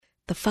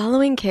The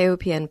following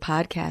KOPN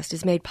podcast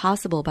is made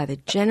possible by the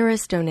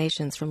generous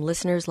donations from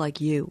listeners like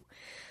you.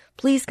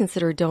 Please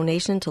consider a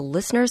donation to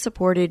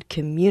listener-supported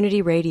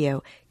community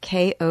radio,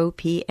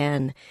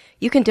 KOPN.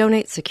 You can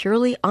donate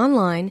securely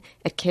online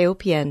at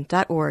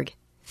kopn.org.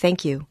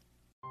 Thank you.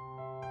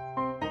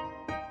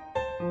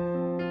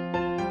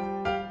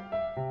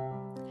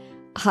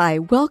 Hi,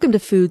 welcome to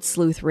Food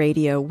Sleuth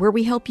Radio, where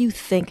we help you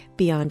think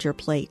beyond your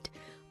plate.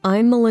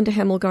 I'm Melinda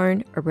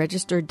Hemmelgarn, a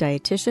registered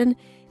dietitian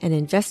and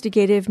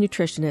investigative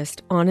nutritionist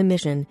on a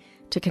mission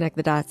to connect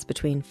the dots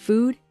between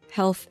food,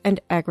 health, and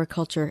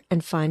agriculture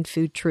and find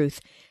food truth.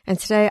 And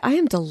today I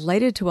am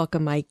delighted to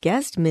welcome my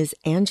guest, Ms.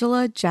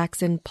 Angela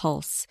Jackson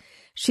Pulse.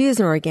 She is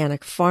an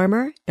organic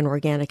farmer, an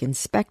organic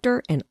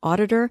inspector, and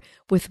auditor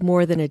with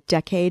more than a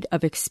decade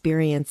of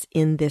experience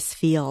in this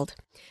field.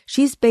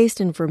 She's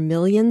based in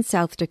Vermillion,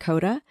 South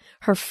Dakota.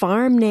 Her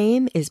farm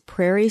name is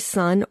Prairie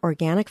Sun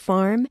Organic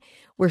Farm,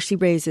 where she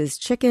raises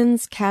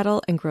chickens,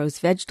 cattle, and grows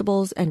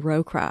vegetables and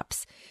row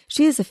crops.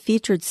 She is a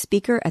featured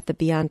speaker at the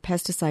Beyond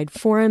Pesticide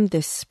Forum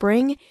this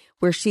spring,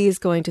 where she is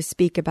going to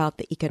speak about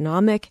the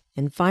economic,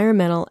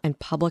 environmental, and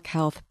public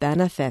health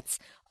benefits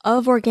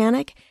of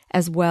organic,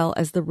 as well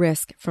as the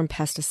risk from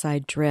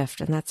pesticide drift.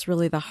 And that's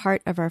really the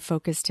heart of our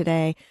focus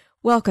today.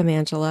 Welcome,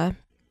 Angela.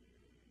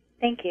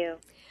 Thank you.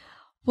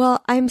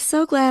 Well, I'm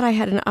so glad I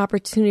had an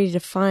opportunity to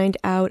find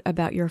out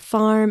about your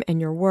farm and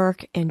your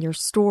work and your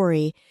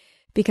story,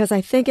 because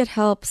I think it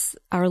helps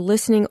our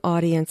listening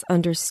audience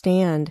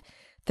understand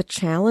the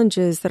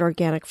challenges that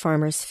organic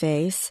farmers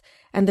face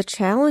and the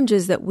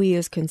challenges that we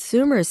as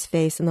consumers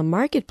face in the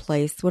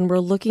marketplace when we're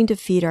looking to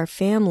feed our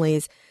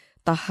families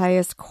the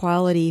highest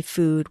quality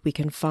food we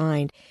can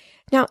find.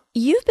 Now,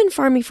 you've been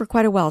farming for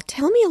quite a while.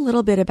 Tell me a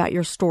little bit about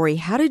your story.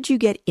 How did you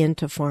get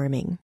into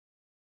farming?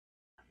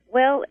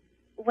 Well,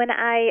 when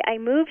I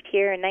moved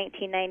here in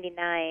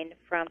 1999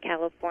 from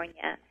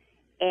California,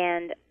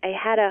 and I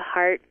had a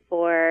heart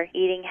for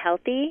eating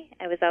healthy.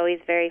 I was always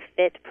a very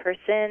fit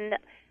person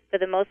for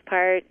the most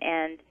part,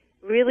 and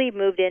really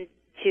moved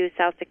into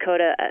South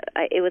Dakota.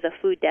 It was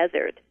a food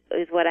desert,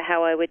 is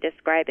how I would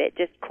describe it,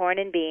 just corn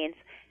and beans,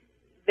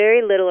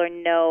 very little or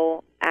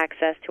no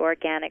access to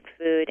organic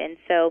food. And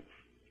so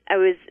I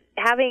was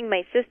having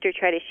my sister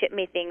try to ship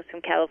me things from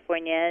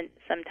California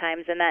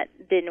sometimes, and that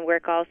didn't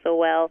work all so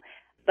well.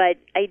 But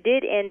I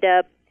did end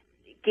up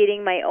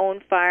getting my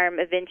own farm,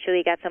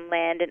 eventually got some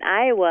land in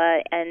Iowa,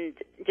 and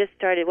just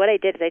started, what I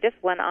did is I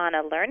just went on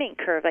a learning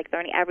curve, like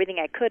learning everything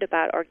I could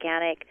about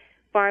organic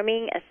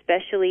farming,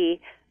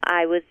 especially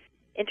I was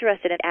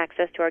interested in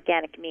access to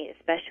organic meat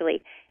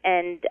especially.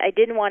 And I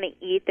didn't want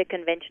to eat the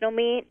conventional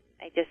meat.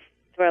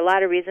 For a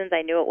lot of reasons,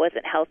 I knew it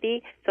wasn't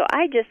healthy. So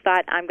I just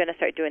thought, I'm going to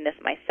start doing this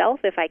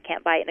myself if I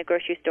can't buy it in a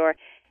grocery store.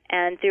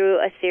 And through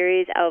a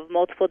series of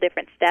multiple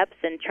different steps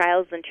and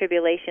trials and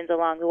tribulations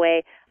along the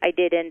way, I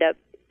did end up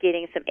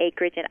getting some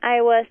acreage in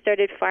Iowa,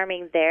 started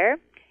farming there,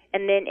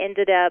 and then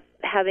ended up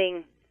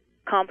having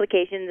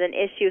complications and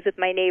issues with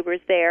my neighbors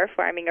there,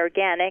 farming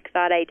organic.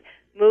 Thought I'd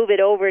move it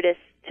over to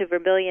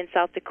Vermillion,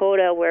 South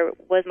Dakota, where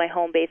was my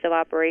home base of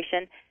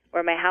operation,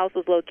 where my house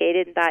was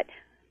located, and thought,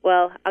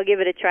 well, I'll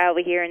give it a try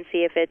over here and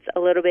see if it's a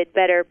little bit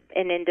better,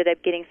 and ended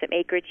up getting some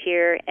acreage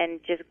here and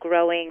just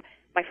growing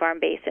my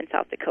farm base in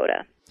South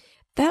Dakota.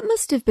 That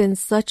must have been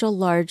such a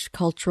large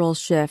cultural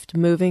shift,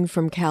 moving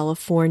from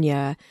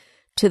California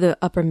to the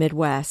upper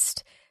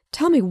Midwest.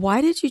 Tell me,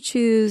 why did you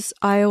choose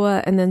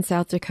Iowa and then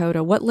South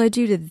Dakota? What led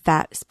you to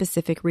that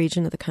specific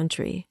region of the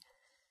country?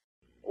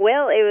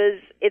 Well,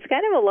 it's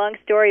kind of a long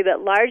story,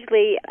 but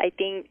largely I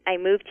think I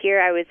moved here.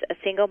 I was a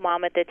single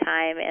mom at the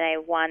time, and I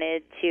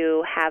wanted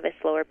to have a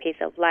slower pace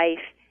of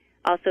life.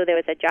 Also, there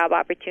was a job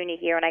opportunity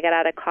here when I got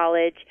out of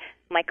college.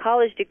 My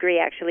college degree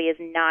actually is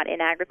not in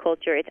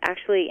agriculture. It's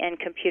actually in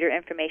computer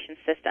information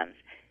systems.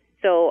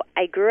 So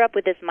I grew up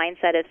with this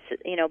mindset of,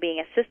 being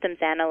a systems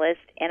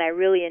analyst, and I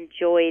really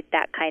enjoyed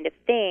that kind of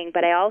thing,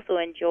 but I also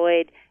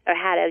enjoyed or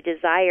had a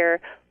desire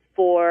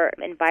for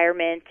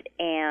environment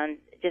and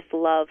just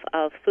love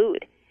of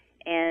food.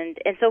 And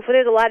so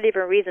there's a lot of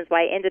different reasons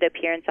why I ended up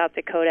here in South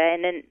Dakota.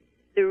 And then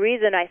the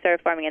reason I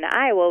started farming in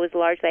Iowa was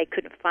largely I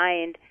couldn't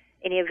find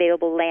any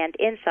available land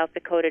in South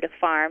Dakota to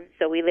farm.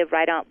 So we live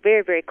right on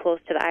very, very close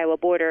to the Iowa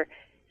border.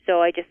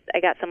 So I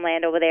got some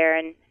land over there,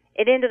 and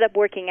it ended up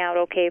working out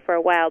okay for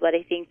a while, but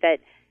I think that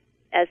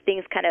as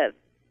things kind of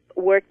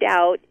worked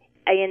out,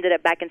 I ended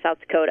up back in South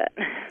Dakota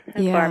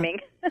farming.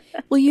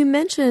 Well, you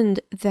mentioned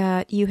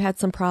that you had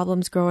some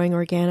problems growing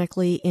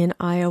organically in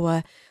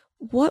Iowa.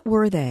 What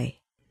were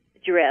they?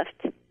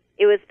 Drift.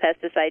 It was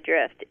pesticide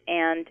drift,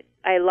 and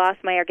I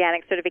lost my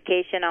organic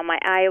certification on my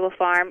Iowa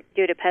farm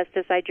due to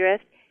pesticide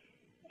drift,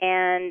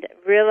 and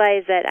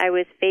realized that I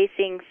was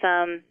facing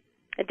some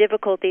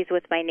difficulties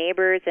with my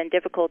neighbors and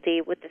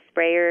difficulty with the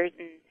sprayers,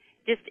 and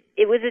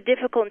it was a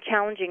difficult and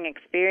challenging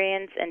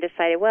experience, and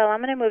decided, well,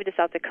 I'm going to move to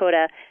South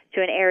Dakota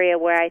to an area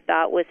where I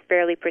thought was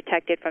fairly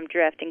protected from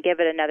drift and give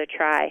it another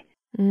try.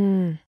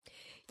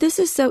 This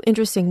is so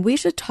interesting. We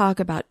should talk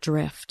about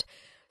drift.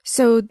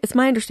 So it's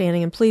my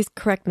understanding, and please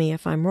correct me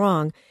if I'm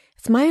wrong,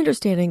 It's my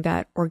understanding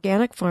that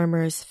organic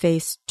farmers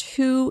face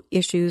two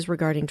issues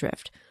regarding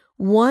drift.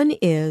 One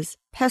is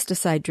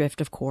pesticide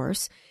drift, of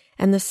course,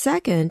 and the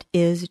second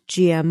is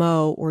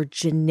GMO or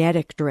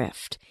genetic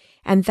drift.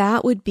 And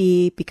that would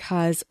be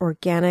because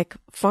organic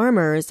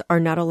farmers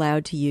are not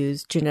allowed to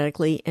use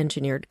genetically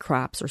engineered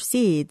crops or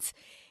seeds.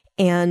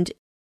 And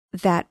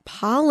that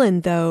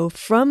pollen, though,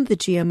 from the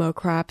GMO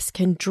crops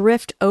can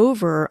drift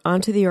over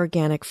onto the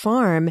organic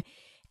farm,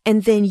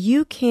 and then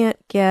you can't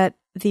get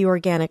the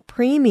organic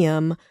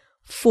premium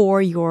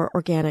for your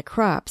organic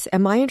crops.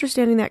 Am I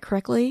understanding that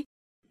correctly?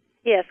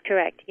 Yes,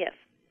 correct. Yes.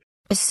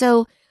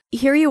 So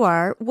here you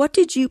are. What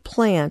did you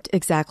plant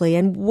exactly,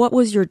 and what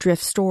was your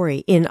drift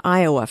story in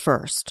Iowa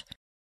first?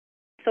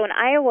 So in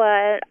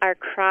Iowa, our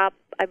crop,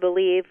 I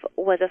believe,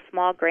 was a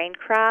small grain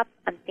crop.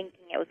 I'm thinking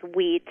it was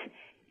wheat.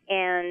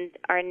 And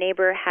our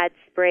neighbor had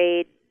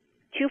sprayed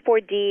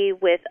 2,4-D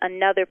with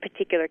another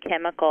particular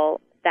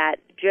chemical that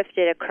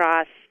drifted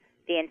across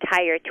the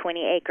entire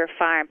 20-acre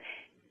farm.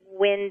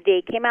 When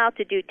they came out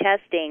to do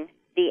testing,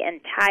 the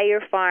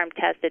entire farm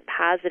tested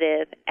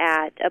positive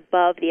at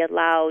above the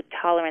allowed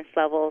tolerance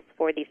levels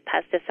for these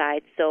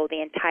pesticides, so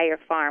the entire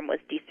farm was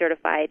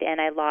decertified,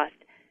 and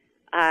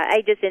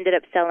I just ended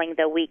up selling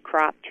the wheat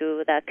crop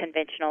to the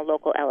conventional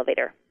local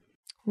elevator.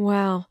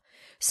 Wow.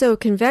 So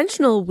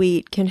conventional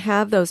wheat can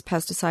have those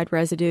pesticide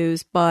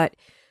residues, but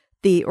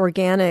the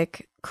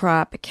organic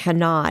crop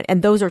cannot.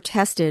 And those are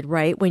tested,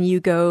 right, when you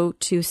go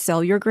to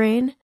sell your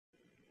grain?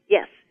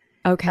 Yes.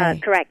 Okay.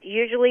 Correct.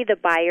 Usually the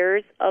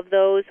buyers of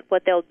those,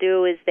 what they'll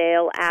do is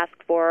they'll ask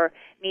for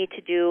me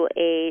to do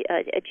a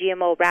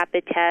GMO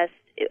rapid test.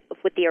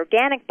 With the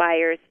organic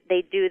buyers,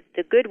 the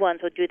good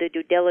ones will do the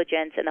due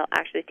diligence, and they'll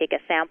actually take a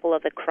sample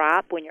of the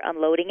crop when you're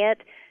unloading it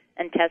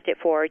and test it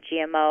for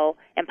GMO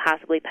and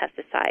possibly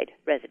pesticide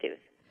residues.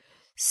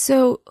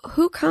 So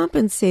who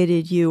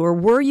compensated you, or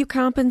were you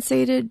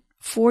compensated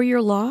for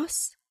your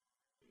loss?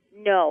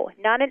 No,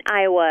 not in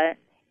Iowa.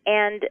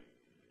 And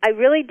I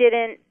really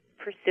didn't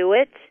pursue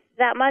it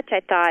that much.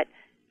 I thought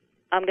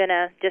I'm going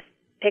to just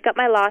pick up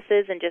my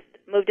losses and just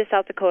move to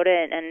South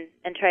Dakota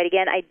and try it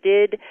again. I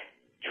did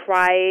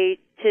try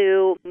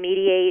to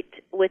mediate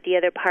with the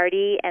other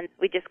party, and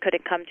we just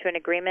couldn't come to an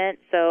agreement.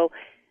 So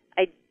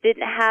I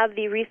didn't have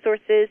the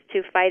resources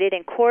to fight it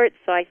in court,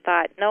 so I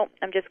thought, no,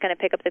 I'm just going to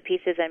pick up the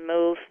pieces and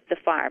move the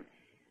farm,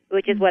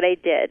 which is what I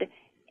did.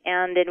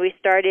 And then we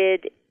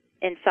started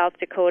in South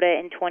Dakota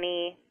in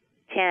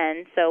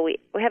 2010, so we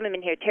haven't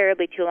been here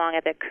terribly too long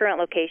at the current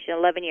location,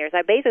 11 years.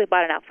 I basically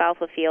bought an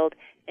alfalfa field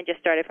and just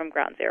started from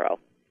ground zero.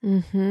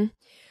 Mm-hmm.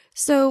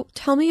 So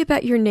tell me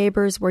about your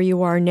neighbors where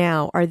you are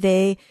now. Are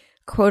they,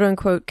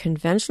 quote-unquote,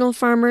 conventional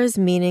farmers,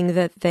 meaning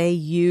that they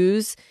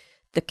use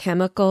the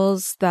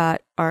chemicals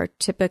that are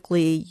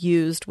typically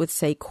used with,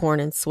 say, corn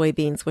and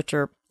soybeans, which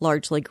are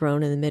largely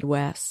grown in the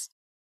Midwest?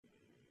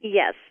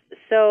 Yes.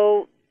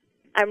 So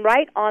I'm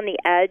right on the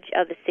edge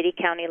of the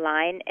city-county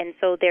line, and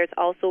so there's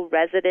also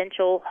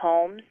residential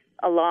homes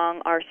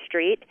along our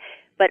street.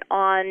 But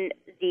on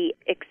the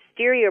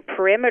exterior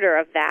perimeter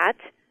of that,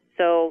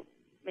 so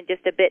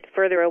just a bit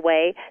further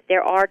away,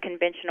 there are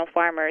conventional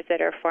farmers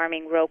that are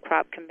farming row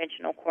crop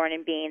conventional corn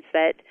and beans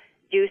that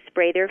do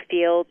spray their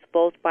fields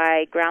both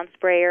by ground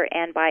sprayer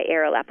and by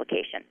aerial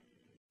application.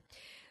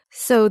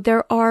 So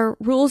there are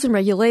rules and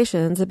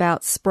regulations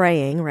about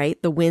spraying,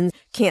 right? The wind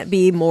can't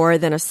be more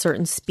than a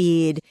certain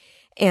speed.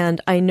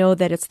 And I know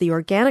that it's the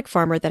organic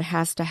farmer that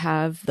has to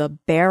have the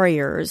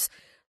barriers.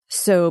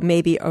 So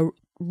maybe a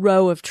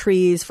row of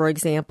trees, for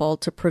example,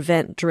 to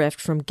prevent drift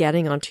from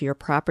getting onto your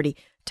property.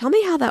 Tell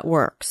me how that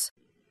works.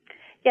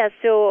 Yeah,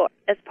 so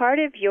as part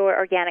of your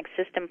organic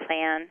system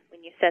plan,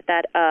 when you set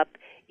that up,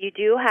 you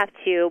do have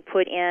to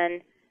put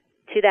in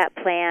to that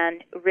plan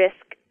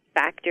risk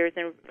factors,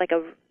 and like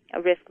a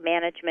risk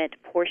management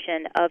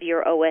portion of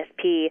your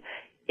OSP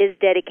is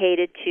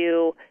dedicated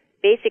to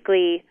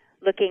basically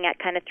looking at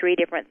kind of three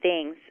different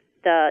things: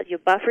 your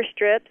buffer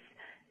strips,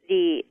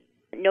 the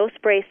no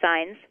spray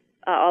signs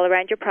all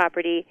around your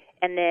property,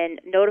 and then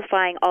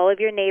notifying all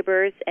of your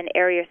neighbors and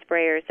area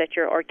sprayers that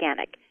you're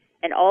organic.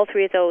 And all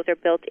three of those are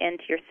built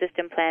into your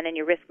system plan and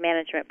your risk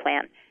management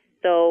plan.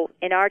 So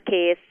in our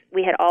case,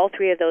 we had all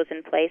three of those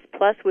in place,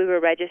 plus we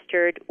were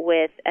registered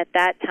with, at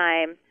that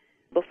time,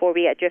 before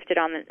we got drifted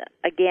on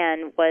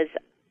again, was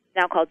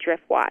now called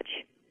Drift Watch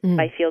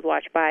by Field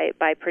Watch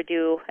by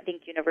Purdue. I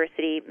think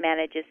University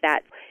manages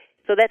that.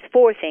 So that's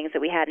four things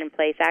that we had in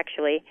place,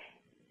 actually.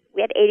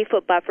 We had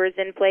 80-foot buffers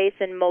in place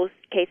in most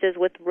cases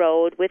with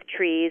road, with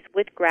trees,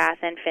 with grass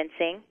and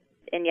fencing,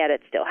 and yet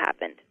it still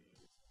happened.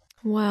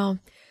 Wow.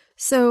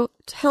 So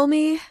tell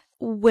me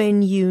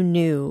when you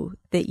knew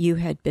that you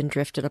had been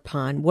drifted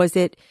upon. Was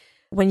it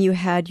when you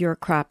had your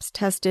crops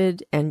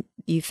tested and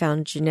you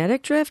found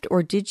genetic drift,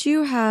 or did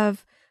you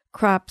have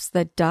crops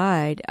that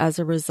died as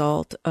a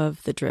result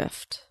of the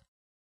drift?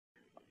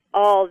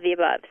 All of the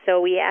above. So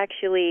we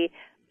actually,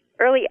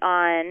 early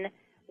on,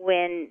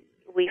 when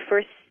we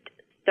first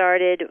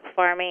started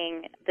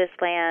farming this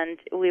land,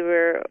 we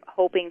were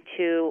hoping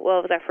to, it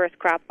was our first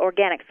crop,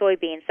 organic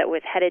soybeans that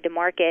was headed to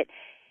market.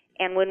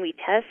 And when we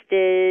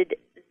tested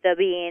the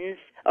beans,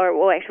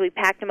 actually we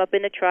packed them up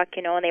in the truck,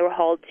 and they were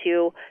hauled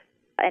to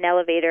an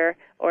elevator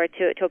or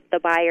to the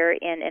buyer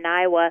in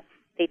Iowa,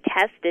 they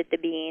tested the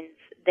beans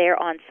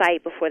there on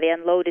site before they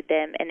unloaded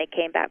them, and they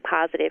came back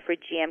positive for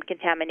GM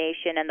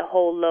contamination, and the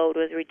whole load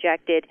was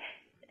rejected.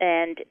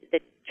 And the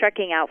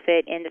trucking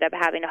outfit ended up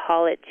having to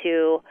haul it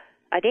to,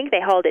 I think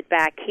they hauled it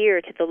back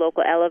here to the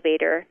local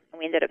elevator, and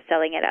we ended up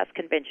selling it as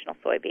conventional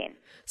soybean.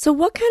 So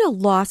what kind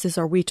of losses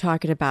are we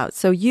talking about?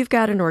 So you've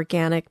got an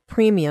organic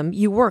premium.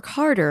 You work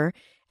harder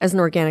as an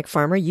organic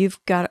farmer.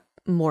 You've got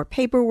more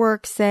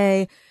paperwork,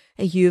 say.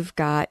 You've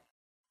got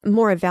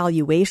more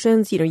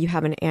evaluations. You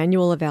have an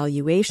annual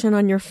evaluation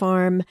on your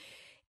farm.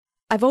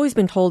 I've always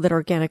been told that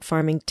organic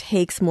farming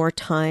takes more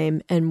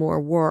time and more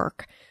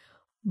work.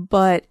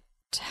 But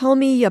tell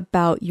me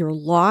about your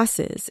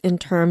losses in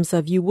terms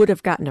of you would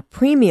have gotten a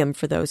premium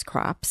for those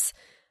crops.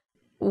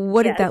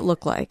 What did that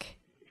look like?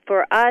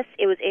 For us,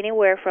 it was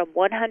anywhere from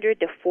 100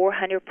 to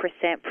 400%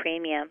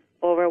 premium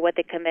over what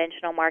the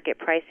conventional market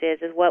price is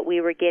what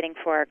we were getting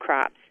for our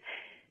crops.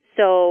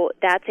 So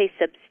that's a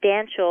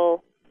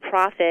substantial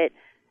profit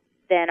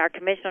than our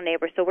conventional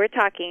neighbors. So we're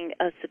talking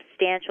a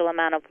substantial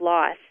amount of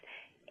loss.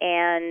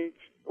 And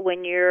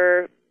when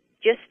you're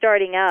just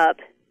starting up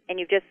and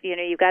you've just,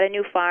 you've got a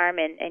new farm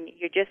and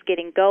you're just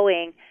getting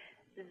going,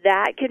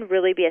 that can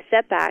really be a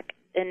setback.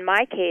 In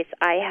my case,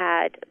 I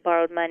had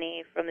borrowed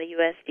money from the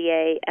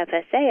USDA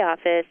FSA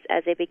office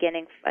as a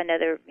beginning,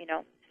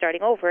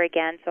 starting over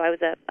again. So I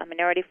was a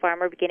minority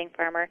farmer, beginning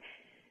farmer.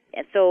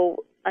 And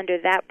so under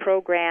that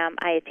program,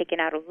 I had taken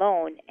out a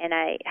loan, and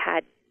I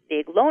had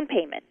big loan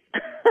payments,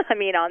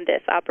 on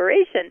this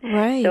operation.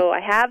 Right. So I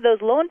have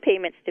those loan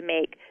payments to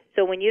make.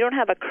 So when you don't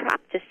have a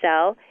crop to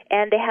sell,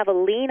 and they have a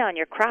lien on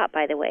your crop,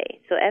 by the way.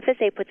 So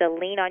FSA puts a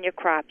lien on your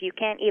crop. You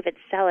can't even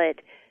sell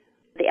it.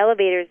 The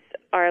elevators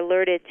are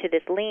alerted to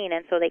this lien,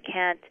 and so they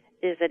can't.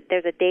 There's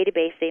a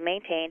database they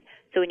maintain.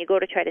 So when you go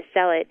to try to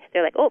sell it,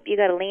 they're like, oh, you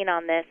got a lien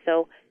on this.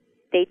 So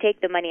they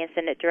take the money and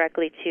send it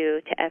directly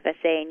to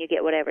FSA, and you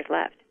get whatever's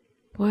left.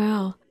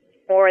 Wow.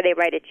 Or they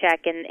write a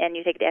check, and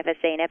you take it to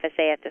FSA, and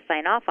FSA has to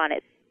sign off on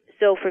it.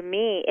 So for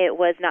me, it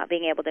was not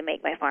being able to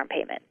make my farm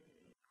payment.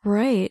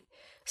 Right.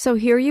 So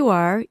here you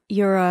are.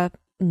 You're a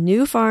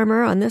new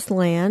farmer on this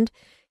land.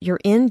 You're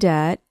in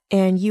debt,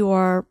 and you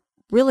are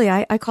really,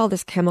 I call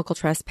this chemical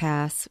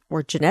trespass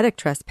or genetic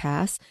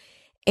trespass.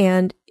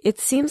 And it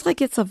seems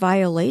like it's a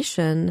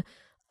violation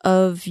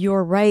of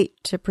your right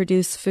to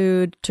produce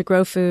food, to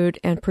grow food,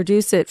 and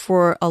produce it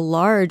for a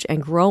large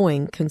and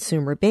growing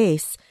consumer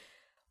base.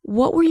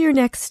 What were your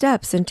next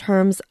steps in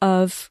terms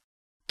of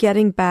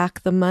getting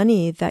back the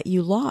money that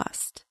you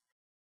lost?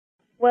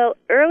 Well,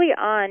 early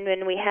on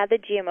when we had the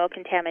GMO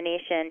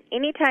contamination,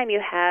 anytime you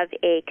have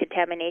a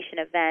contamination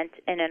event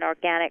in an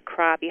organic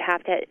crop, you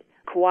have to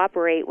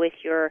cooperate with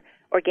your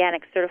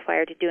organic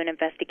certifier to do an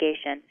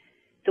investigation.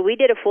 So we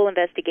did a full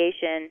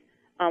investigation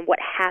on what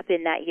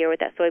happened that year with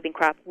that soybean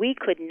crop. We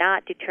could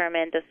not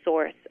determine the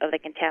source of the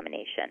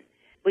contamination.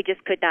 We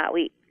just could not.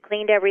 We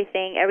cleaned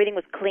everything. Everything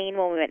was clean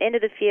when we went into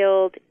the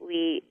field.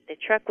 The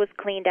truck was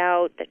cleaned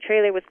out. The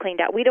trailer was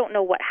cleaned out. We don't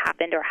know what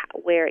happened or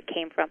where it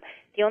came from.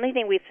 The only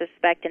thing we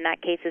suspect in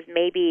that case is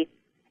maybe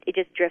it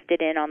just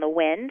drifted in on the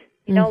wind,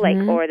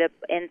 or the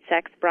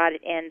insects brought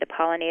it in, the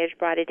pollinators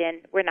brought it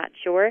in. We're not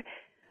sure.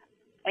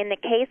 In the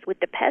case with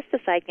the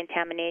pesticide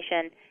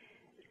contamination,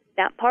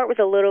 that part was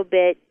a little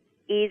bit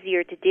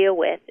easier to deal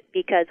with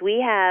because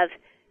we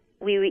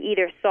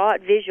either saw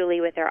it visually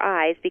with our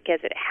eyes because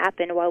it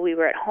happened while we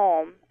were at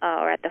home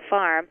or at the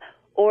farm,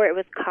 or it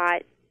was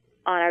caught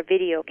on our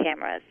video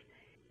cameras.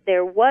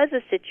 There was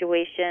a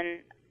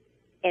situation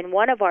in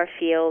one of our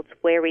fields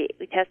where we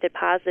tested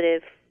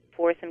positive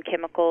for some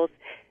chemicals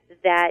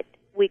that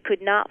we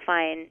could not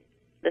find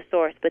the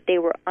source, but they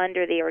were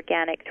under the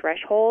organic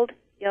threshold,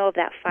 of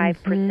that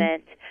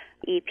 5%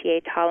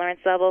 EPA tolerance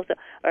level,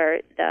 or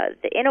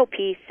the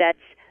NOP sets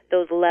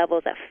those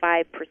levels at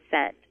 5%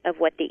 of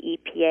what the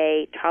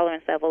EPA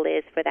tolerance level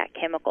is for that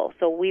chemical.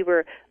 So we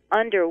were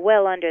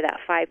well under that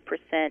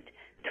 5%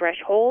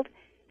 threshold.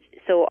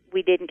 So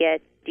we didn't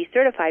get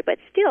decertified, but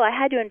still I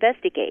had to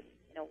investigate,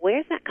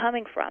 where's that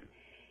coming from?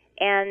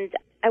 And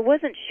I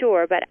wasn't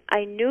sure, but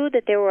I knew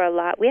that there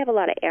were we have a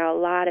lot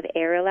of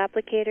aerial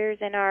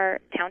applicators in our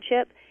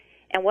township.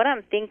 And what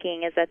I'm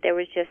thinking is that there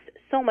was just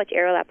so much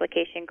aerial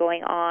application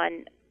going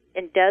on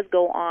and does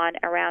go on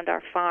around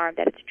our farm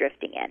that it's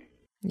drifting in.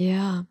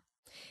 Yeah.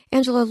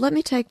 Angela, let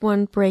me take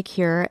one break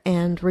here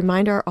and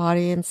remind our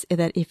audience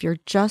that if you're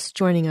just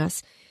joining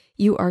us,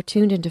 you are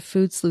tuned into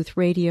Food Sleuth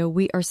Radio.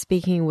 We are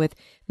speaking with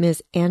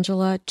Ms.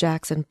 Angela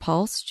Jackson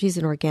Pulse. She's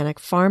an organic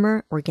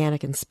farmer,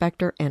 organic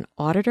inspector, and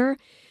auditor.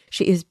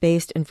 She is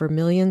based in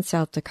Vermilion,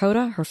 South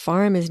Dakota. Her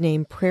farm is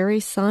named Prairie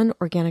Sun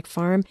Organic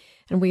Farm,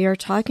 and we are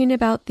talking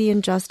about the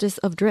injustice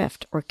of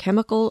drift, or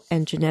chemical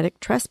and genetic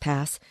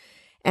trespass,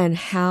 and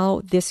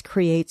how this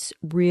creates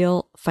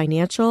real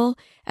financial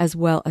as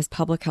well as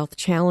public health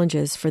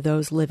challenges for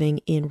those living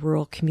in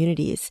rural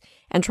communities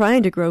and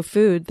trying to grow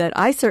food that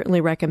I certainly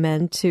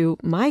recommend to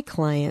my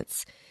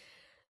clients.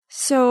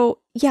 So,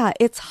 yeah,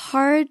 it's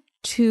hard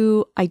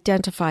to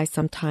identify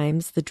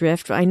sometimes the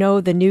drift. I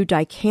know the new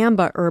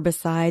dicamba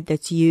herbicide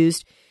that's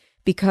used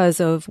because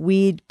of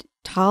weed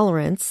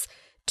tolerance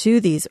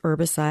to these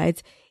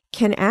herbicides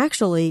can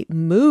actually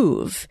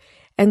move.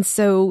 And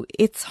so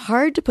it's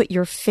hard to put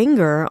your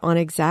finger on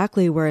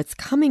exactly where it's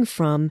coming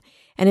from.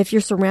 And if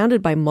you're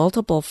surrounded by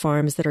multiple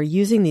farms that are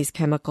using these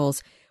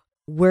chemicals,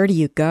 where do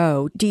you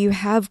go? Do you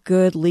have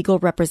good legal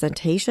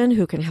representation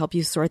who can help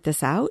you sort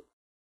this out?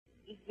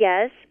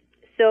 Yes.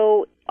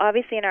 So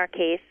obviously in our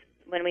case,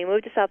 when we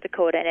moved to South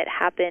Dakota, and it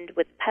happened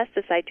with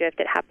pesticide drift,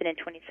 it happened in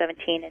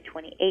 2017 and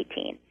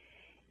 2018.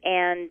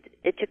 And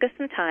it took us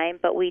some time,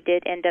 but we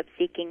did end up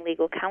seeking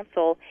legal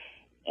counsel.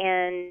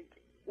 And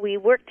we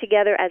worked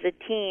together as a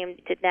team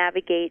to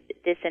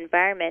navigate this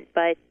environment.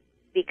 But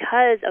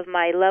because of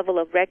my level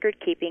of record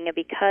keeping and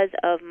because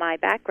of my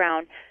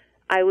background,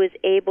 I was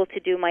able to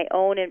do my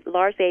own, and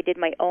largely I did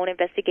my own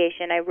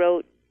investigation. I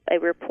wrote a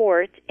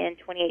report in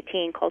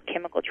 2018 called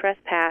Chemical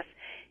Trespass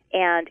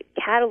and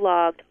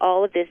cataloged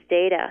all of this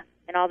data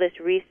and all this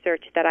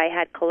research that I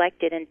had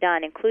collected and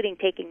done, including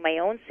taking my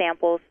own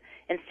samples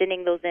and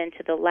sending those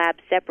into the lab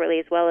separately,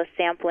 as well as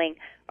sampling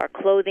our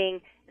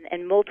clothing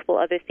and multiple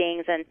other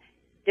things. And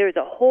there's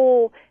a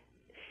whole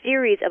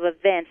series of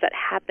events that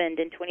happened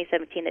in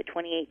 2017 to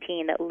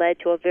 2018 that led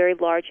to a very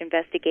large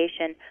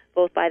investigation,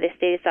 both by the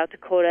state of South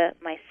Dakota,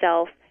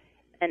 myself,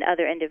 and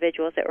other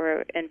individuals that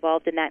were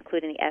involved in that,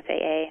 including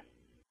the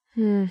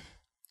FAA.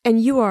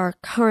 And you are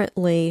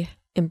currently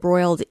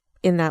embroiled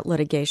in that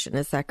litigation,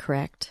 is that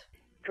correct?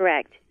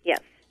 Correct,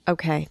 yes.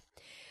 Okay.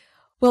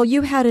 Well,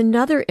 you had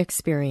another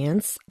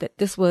experience that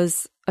this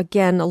was,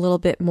 again, a little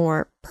bit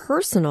more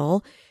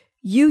personal.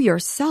 You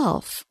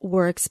yourself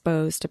were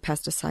exposed to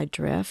pesticide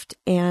drift,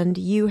 and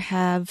you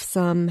have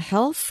some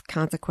health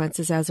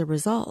consequences as a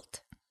result.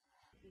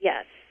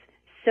 Yes.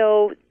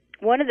 So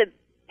one of the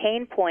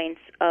pain points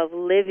of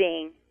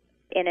living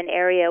in an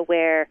area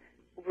where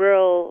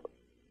rural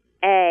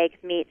ag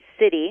meets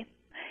city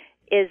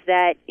is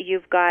that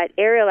you've got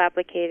aerial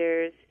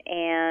applicators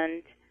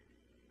and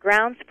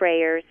ground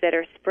sprayers that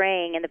are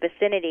spraying in the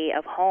vicinity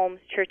of homes,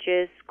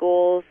 churches,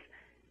 schools,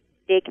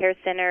 daycare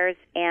centers,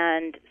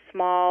 and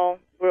small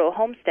rural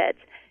homesteads.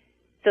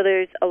 So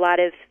there's a lot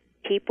of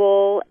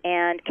people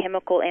and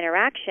chemical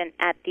interaction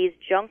at these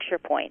juncture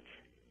points.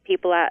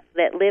 People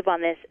that live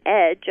on this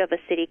edge of a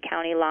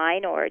city-county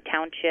line or a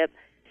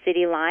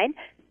township-city line,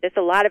 there's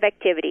a lot of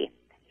activity,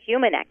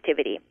 human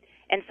activity.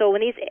 And so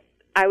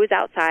I was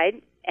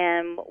outside,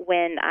 and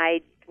when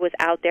I was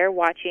out there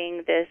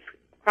watching this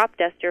crop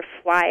duster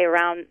fly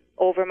around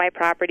over my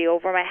property,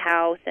 over my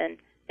house, and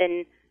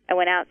then I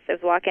was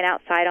walking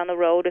outside on the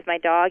road with my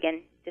dog,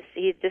 and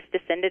he just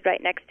descended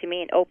right next to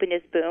me and opened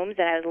his booms,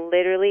 and I was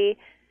literally,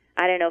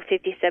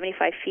 50,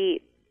 75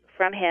 feet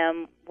from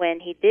him when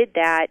he did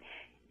that,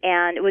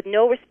 and with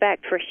no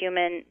respect for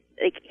human,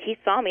 he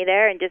saw me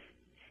there, and just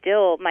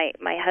still, my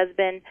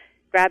husband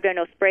grabbed our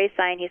no spray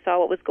sign. He saw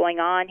what was going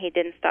on. He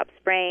didn't stop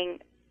spraying.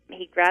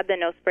 He grabbed the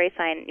no spray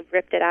sign,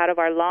 ripped it out of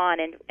our lawn,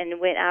 and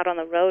went out on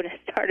the road and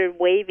started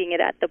waving it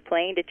at the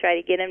plane to try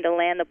to get him to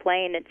land the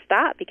plane and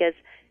stop, because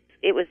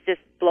it was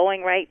just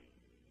blowing right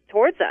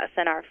towards us.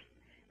 And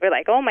we're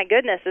like, oh my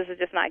goodness, this is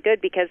just not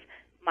good, because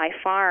my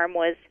farm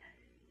was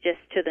just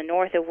to the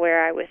north of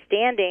where I was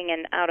standing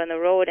and out on the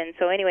road. And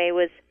so anyway, it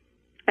was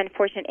an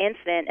unfortunate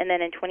incident. And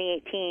then in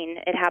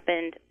 2018, it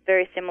happened,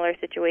 very similar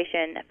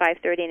situation, at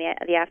 5:30 in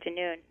the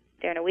afternoon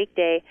during a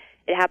weekday.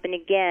 It happened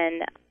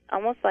again,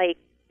 almost like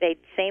the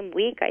same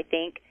week, I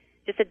think,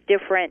 just a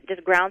different,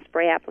 just ground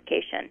spray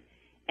application.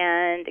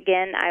 And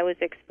again, I was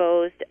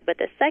exposed, but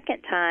the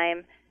second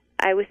time,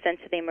 I was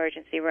sent to the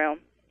emergency room,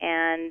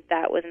 and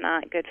that was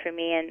not good for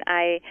me. And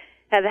I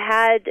have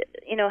had,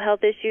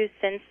 health issues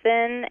since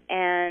then,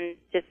 and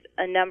just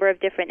a number of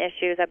different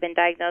issues. I've been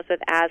diagnosed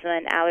with asthma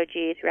and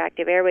allergies,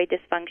 reactive airway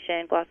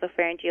dysfunction,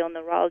 glossopharyngeal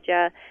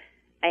neuralgia.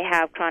 I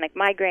have chronic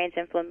migraines,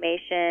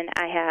 inflammation.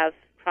 I have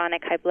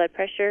chronic high blood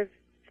pressure.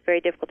 It's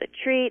very difficult to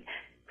treat.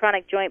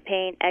 Chronic joint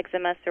pain,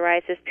 eczema,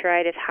 psoriasis,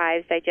 pruritus,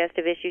 hives,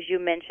 digestive issues. You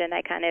mentioned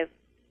I kind of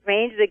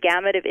range the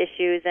gamut of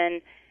issues,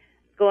 and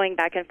going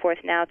back and forth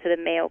now to the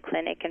Mayo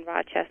Clinic in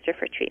Rochester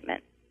for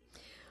treatment.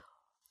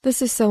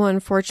 This is so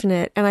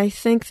unfortunate, and I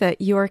think that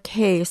your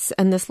case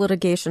and this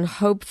litigation,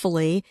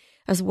 hopefully,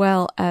 as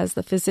well as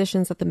the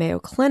physicians at the Mayo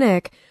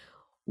Clinic,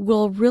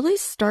 will really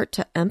start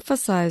to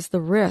emphasize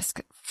the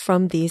risk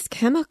from these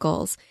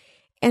chemicals.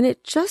 And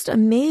it just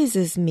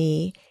amazes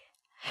me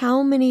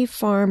how many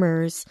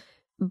farmers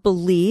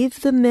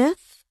believe the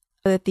myth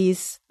that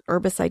these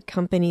herbicide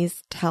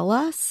companies tell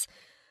us.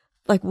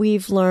 Like,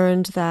 we've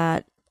learned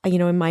that,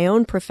 in my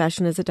own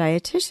profession as a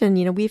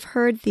dietitian, we've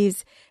heard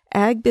these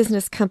ag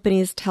business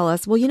companies tell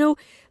us, well,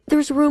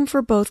 there's room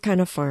for both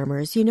kind of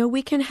farmers.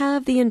 We can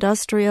have the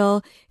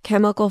industrial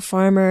chemical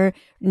farmer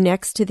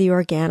next to the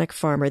organic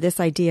farmer, this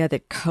idea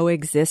that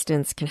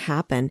coexistence can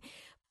happen.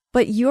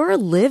 But your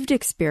lived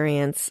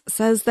experience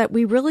says that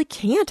we really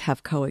can't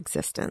have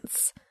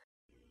coexistence.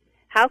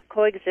 How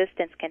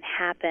coexistence can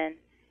happen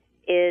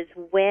is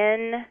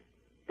when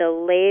the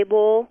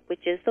label,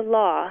 which is the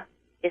law,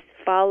 is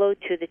followed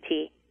to the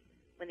T.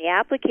 When the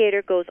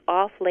applicator goes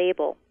off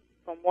label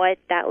from what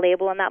that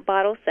label on that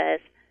bottle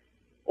says,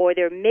 or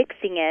they're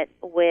mixing it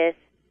with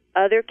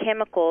other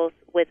chemicals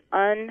with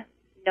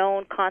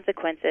unknown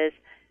consequences,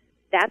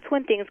 that's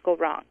when things go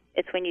wrong.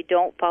 It's when you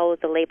don't follow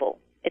the label.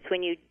 It's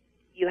when you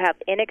have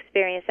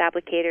inexperienced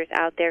applicators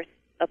out there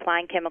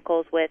applying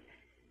chemicals with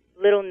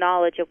little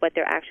knowledge of what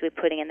they're actually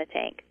putting in the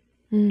tank.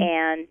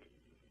 And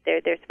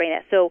they're spraying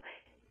it. So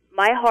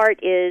my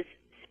heart is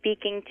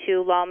speaking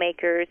to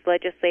lawmakers,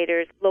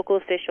 legislators, local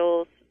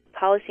officials,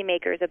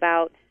 policymakers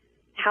about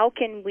how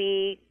can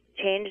we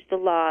change the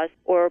laws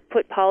or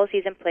put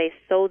policies in place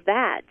so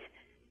that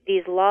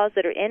these laws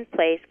that are in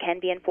place can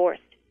be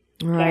enforced.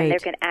 Right. And there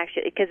can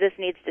actually, because this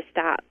needs to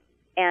stop.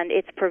 And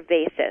it's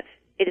pervasive.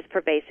 It is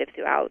pervasive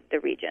throughout the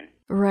region.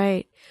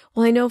 Right.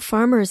 Well, I know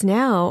farmers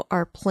now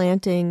are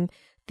planting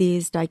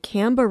these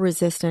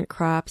dicamba-resistant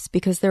crops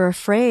because they're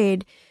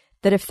afraid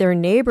that if their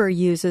neighbor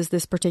uses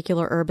this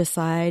particular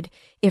herbicide,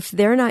 if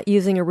they're not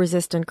using a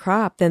resistant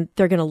crop, then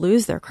they're going to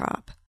lose their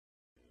crop.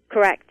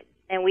 Correct.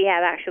 And we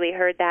have actually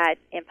heard that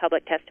in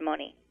public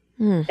testimony,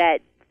 that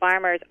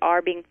farmers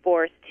are being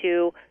forced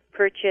to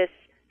purchase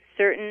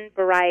certain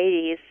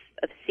varieties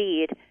of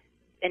seed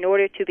in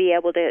order to be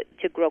able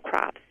to grow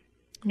crops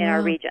in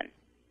our region.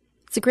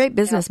 It's a great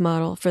business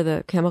model for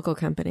the chemical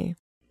company.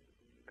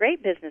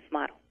 Great business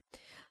model.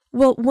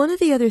 Well, one of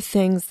the other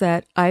things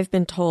that I've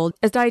been told,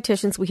 as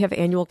dietitians, we have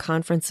annual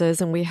conferences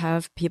and we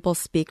have people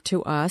speak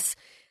to us.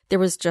 There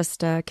was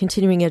just a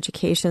continuing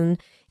education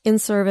in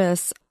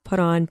service put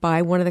on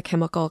by one of the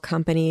chemical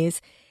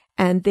companies,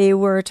 and they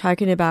were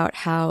talking about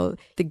how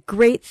the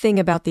great thing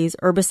about these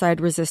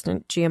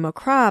herbicide-resistant GMO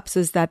crops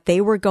is that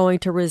they were going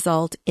to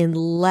result in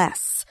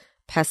less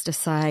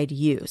pesticide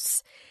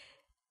use.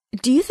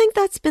 Do you think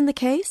that's been the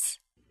case?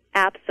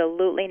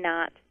 Absolutely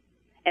not.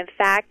 In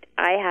fact,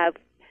 I have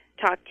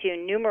talked to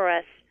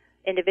numerous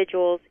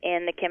individuals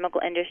in the chemical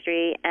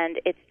industry,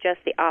 and it's just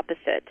the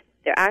opposite.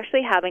 They're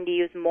actually having to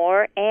use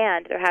more,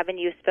 and they're having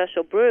to use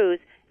special brews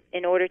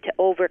in order to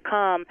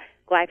overcome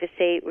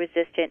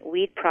glyphosate-resistant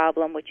weed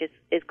problem, which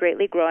is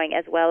greatly growing,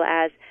 as well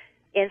as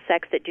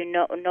insects that do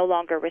no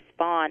longer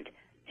respond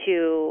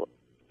to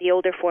the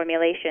older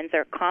formulations.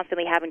 They're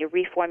constantly having to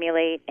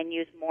reformulate and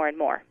use more and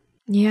more.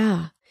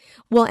 Yeah.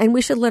 Well, and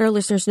we should let our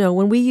listeners know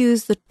when we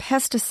use the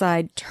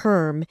pesticide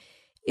term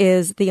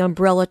is the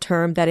umbrella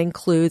term that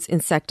includes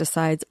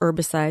insecticides,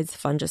 herbicides,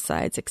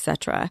 fungicides,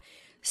 etc.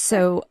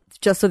 So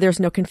just so there's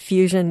no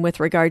confusion with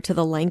regard to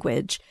the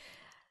language.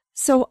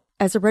 So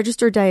as a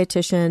registered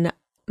dietitian,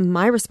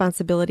 my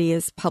responsibility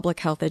is public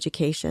health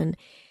education.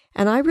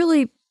 And I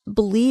really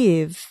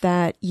believe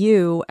that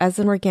you, as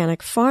an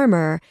organic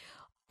farmer,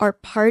 are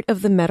part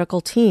of the medical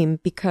team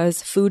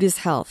because food is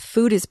health.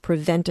 Food is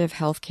preventive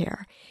health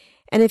care.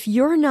 And if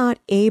you're not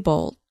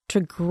able to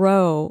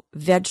grow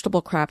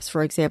vegetable crops,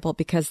 for example,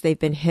 because they've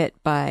been hit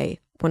by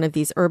one of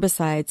these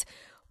herbicides,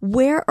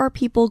 where are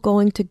people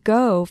going to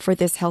go for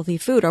this healthy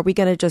food? Are we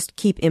going to just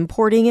keep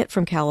importing it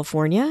from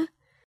California?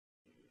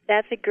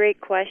 That's a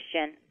great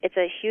question. It's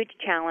a huge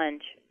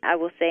challenge, I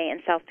will say, in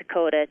South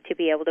Dakota to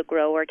be able to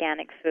grow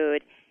organic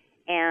food.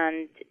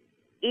 And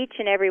each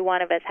and every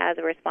one of us has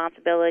a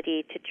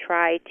responsibility to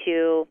try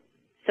to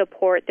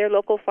support their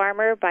local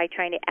farmer by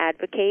trying to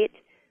advocate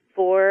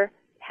for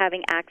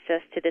having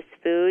access to this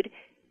food,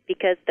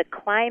 because the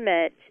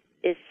climate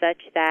is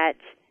such that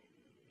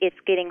it's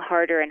getting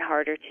harder and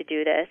harder to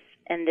do this,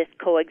 and this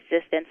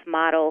coexistence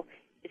model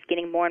is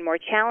getting more and more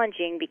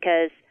challenging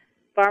because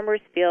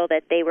farmers feel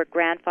that they were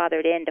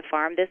grandfathered in to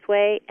farm this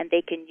way and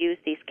they can use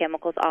these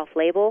chemicals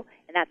off-label,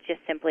 and that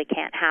just simply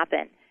can't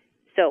happen.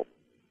 So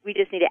we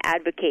just need to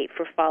advocate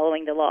for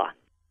following the law.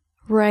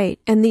 Right,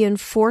 and the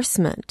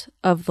enforcement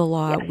of the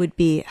law would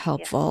be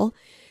helpful.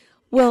 Yes.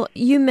 Well,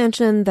 you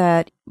mentioned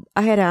that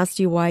I had asked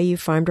you why you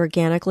farmed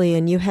organically,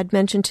 and you had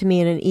mentioned to me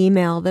in an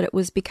email that it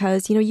was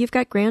because, you've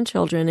got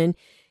grandchildren and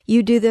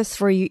you do this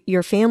for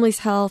your family's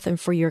health and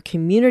for your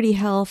community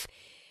health.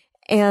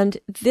 And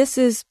this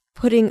is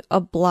putting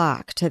a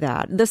block to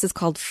that. This is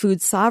called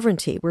food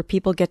sovereignty, where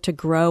people get to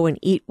grow and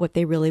eat what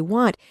they really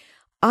want.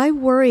 I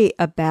worry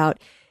about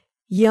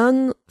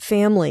young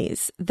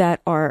families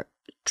that are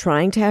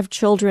trying to have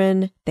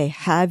children. They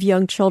have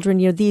young children,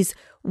 these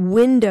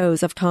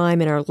windows of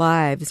time in our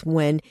lives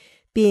when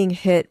being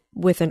hit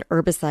with an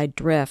herbicide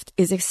drift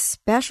is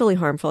especially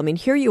harmful. I mean,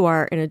 here you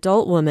are, an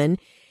adult woman,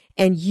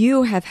 and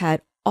you have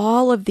had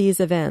all of these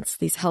events,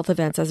 these health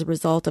events as a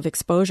result of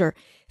exposure.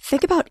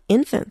 Think about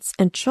infants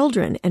and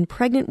children and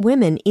pregnant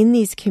women in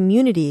these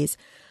communities.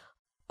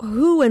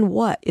 Who and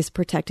what is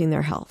protecting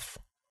their health?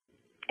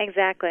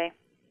 Exactly.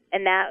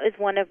 And that is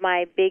one of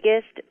my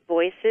biggest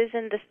voices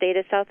in the state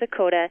of South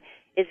Dakota,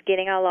 is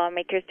getting our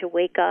lawmakers to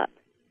wake up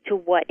to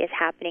what is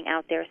happening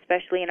out there,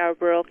 especially in our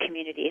rural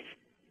communities.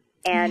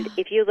 And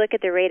if you look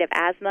at the rate of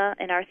asthma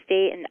in our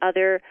state and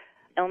other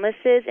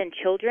illnesses in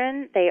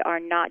children, they are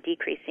not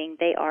decreasing,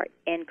 they are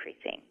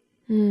increasing.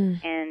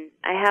 And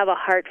I have a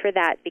heart for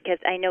that because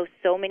I know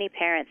so many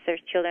parents, their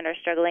children are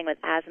struggling with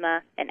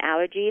asthma and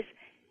allergies,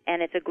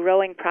 and it's a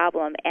growing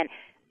problem. And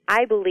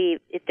I believe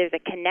if there's a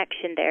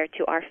connection there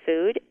to our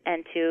food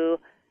and to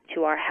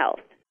our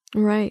health.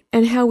 Right.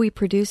 And how we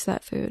produce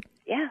that food.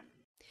 Yeah.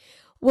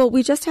 Well,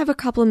 we just have a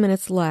couple of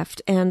minutes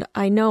left, and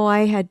I know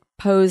I had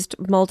posed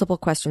multiple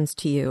questions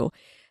to you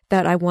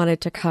that I wanted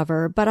to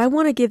cover, but I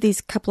want to give these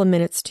couple of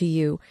minutes to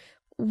you.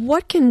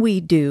 What can we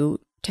do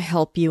to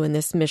help you in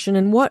this mission,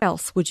 and what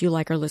else would you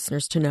like our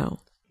listeners to know?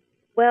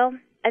 Well,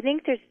 I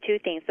think there's two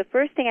things. The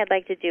first thing I'd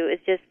like to do is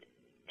just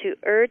to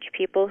urge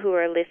people who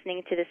are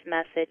listening to this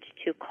message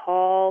to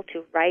call,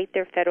 to write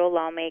their federal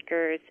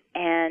lawmakers,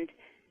 and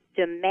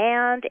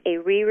demand a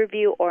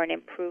re-review or an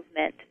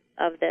improvement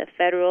of the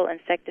Federal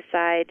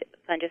Insecticide,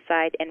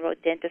 Fungicide, and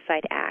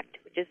Rodenticide Act,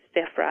 which is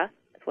FIFRA.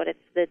 That's what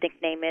the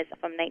nickname is,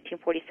 from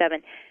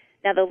 1947.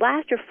 Now, the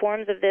last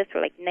reforms of this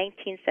were like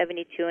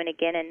 1972 and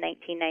again in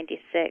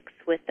 1996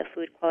 with the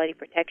Food Quality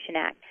Protection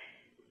Act.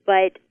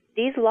 But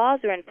these laws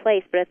are in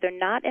place, but if they're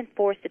not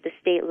enforced at the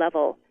state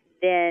level,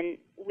 then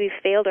we've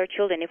failed our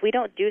children. If we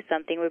don't do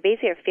something, we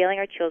basically are failing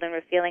our children.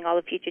 We're failing all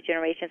the future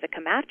generations that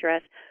come after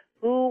us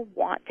who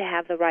want to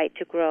have the right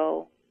to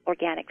grow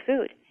organic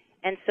food.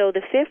 And so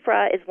the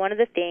FIFRA is one of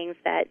the things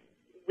that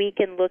we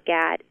can look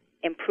at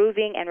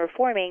improving and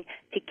reforming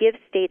to give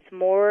states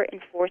more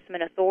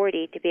enforcement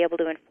authority to be able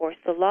to enforce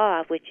the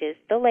law, which is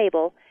the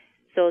label,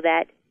 so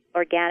that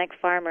organic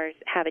farmers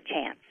have a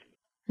chance.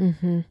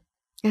 Mm-hmm.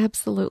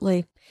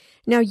 Absolutely.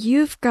 Now,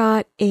 you've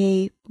got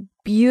a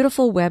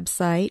beautiful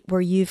website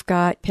where you've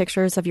got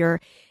pictures of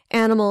your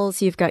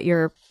animals, you've got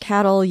your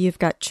cattle, you've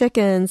got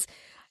chickens.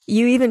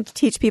 You even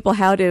teach people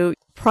how to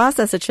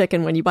process a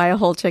chicken when you buy a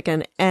whole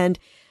chicken. And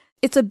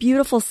it's a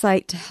beautiful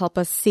site to help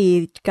us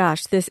see,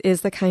 gosh, this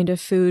is the kind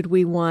of food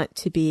we want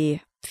to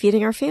be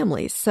feeding our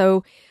families.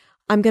 So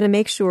I'm going to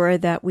make sure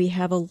that we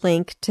have a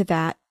link to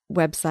that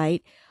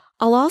website.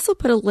 I'll also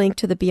put a link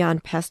to the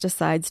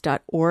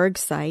beyondpesticides.org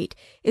site.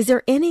 Is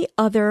there any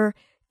other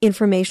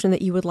information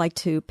that you would like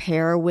to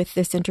pair with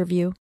this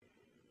interview?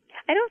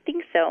 I don't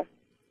think so.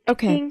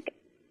 Okay. I think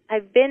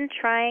I've been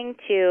trying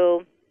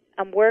to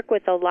work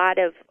with a lot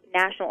of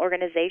national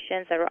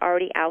organizations that are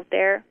already out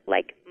there,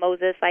 like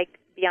Moses, like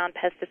Beyond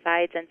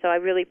Pesticides, and so I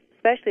really,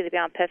 especially the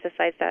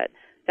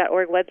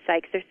beyondpesticides.org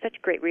website, because there's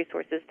such great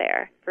resources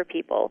there for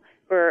people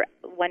who are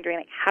wondering,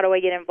 like, how do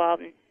I get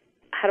involved and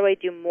how do I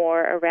do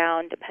more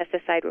around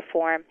pesticide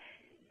reform?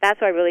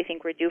 That's what I really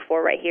think we're due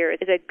for right here,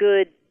 is a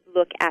good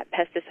look at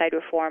pesticide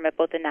reform at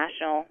both the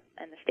national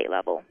and the state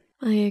level.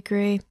 I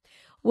agree.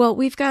 Well,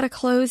 we've got to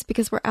close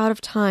because we're out of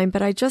time,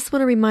 but I just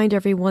want to remind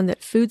everyone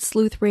that Food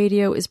Sleuth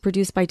Radio is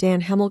produced by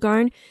Dan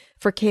Hemmelgarn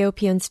for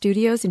KOPN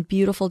Studios in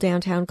beautiful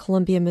downtown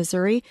Columbia,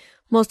 Missouri.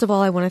 Most of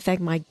all, I want to thank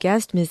my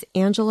guest, Ms.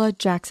 Angela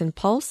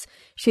Jackson-Pulse.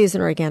 She is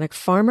an organic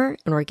farmer,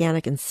 an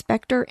organic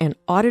inspector, and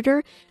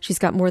auditor. She's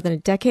got more than a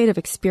decade of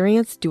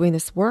experience doing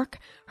this work.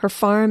 Her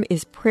farm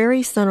is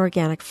Prairie Sun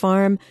Organic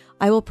Farm.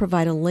 I will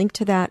provide a link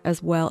to that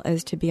as well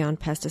as to Beyond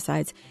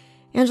Pesticides.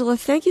 Angela,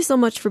 thank you so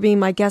much for being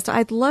my guest.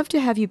 I'd love to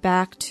have you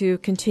back to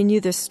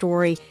continue this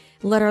story,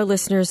 let our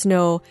listeners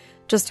know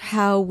just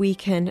how we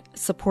can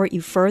support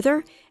you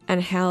further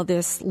and how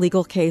this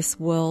legal case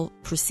will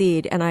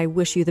proceed. And I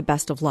wish you the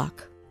best of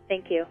luck.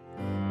 Thank you.